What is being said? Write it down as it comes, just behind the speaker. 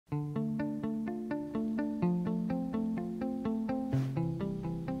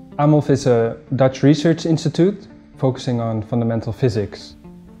AMOLF is a Dutch research institute focusing on fundamental physics,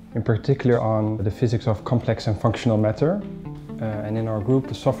 in particular on the physics of complex and functional matter. And in our group,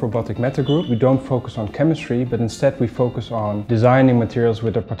 the Soft Robotic Matter group, we don't focus on chemistry, but instead we focus on designing materials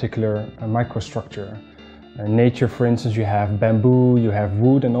with a particular microstructure. In nature, for instance, you have bamboo, you have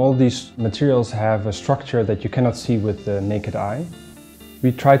wood, and all these materials have a structure that you cannot see with the naked eye.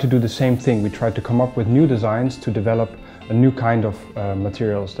 We try to do the same thing. We try to come up with new designs to develop a new kind of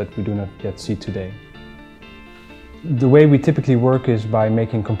materials that we do not yet see today. The way we typically work is by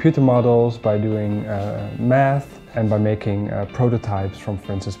making computer models, by doing math, and by making prototypes from,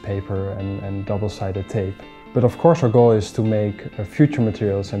 for instance, paper and double-sided tape. But of course our goal is to make future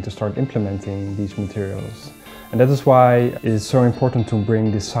materials and to start implementing these materials. And that is why it is so important to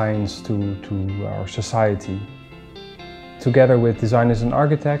bring this science to our society. Together with designers and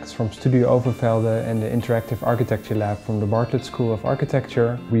architects from Studio Overvelde and the Interactive Architecture Lab from the Bartlett School of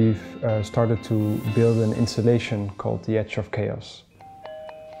Architecture, we've started to build an installation called The Edge of Chaos.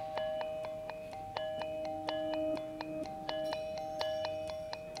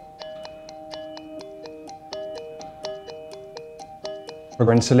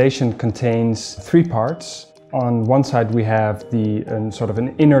 Our installation contains 3 parts. On one side we have sort of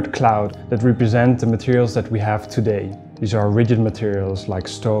an inert cloud that represent the materials that we have today. These are rigid materials like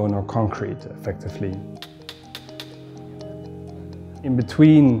stone or concrete, effectively. In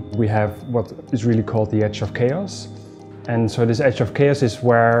between we have what is really called the edge of chaos. And so this edge of chaos is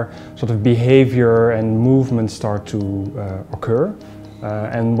where sort of behavior and movement start to occur.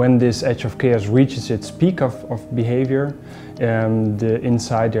 And when this edge of chaos reaches its peak of behavior,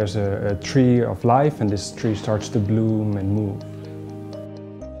 inside there's a tree of life, and this tree starts to bloom and move.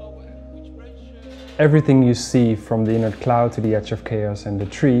 Everything you see from the inert cloud to the edge of chaos and the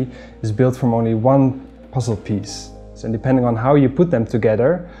tree is built from only one puzzle piece. And depending on how you put them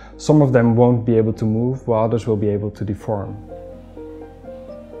together, some of them won't be able to move, while others will be able to deform.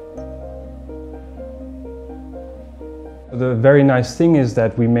 The very nice thing is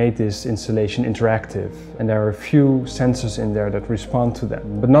that we made this installation interactive, and there are a few sensors in there that respond to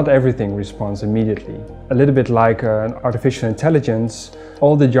them, but not everything responds immediately. A little bit like an artificial intelligence,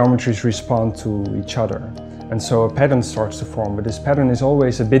 all the geometries respond to each other, and so a pattern starts to form, but this pattern is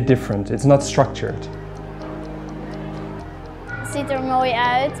always a bit different. It's not structured. Het ziet er mooi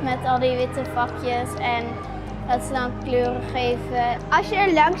uit met al die witte vakjes en dat ze dan kleuren geven. Als je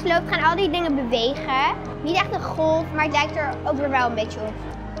er langs loopt gaan al die dingen bewegen. Niet echt een golf, maar het lijkt er ook weer wel een beetje op.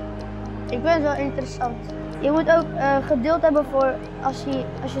 Ik vind het wel interessant. Je moet ook geduld hebben voor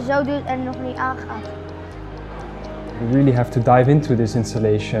als je zo doet en nog niet aangaat. We really have to dive into this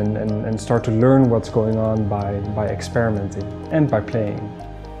installation and start to learn what's going on by experimenting and by playing.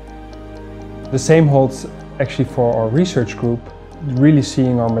 The same holds actually for our research group. Really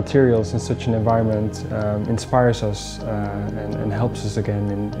seeing our materials in such an environment inspires us and helps us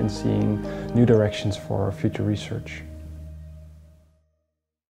again in seeing new directions for our future research.